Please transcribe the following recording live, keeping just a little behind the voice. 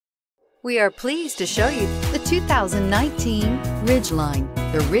We are pleased to show you the 2019 Ridgeline.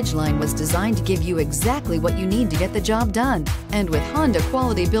 The Ridgeline was designed to give you exactly what you need to get the job done. And with Honda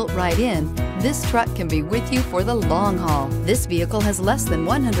quality built right in, this truck can be with you for the long haul. This vehicle has less than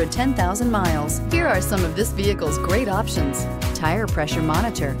 110,000 miles. Here are some of this vehicle's great options: tire pressure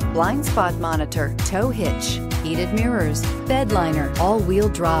monitor, blind spot monitor, tow hitch, heated mirrors, bed liner, all-wheel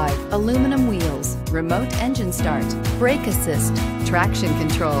drive, aluminum wheels, remote engine start, brake assist, traction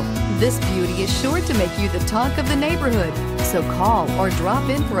control. This beauty is sure to make you the talk of the neighborhood. So call or drop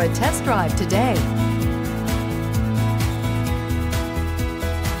in for a test drive today.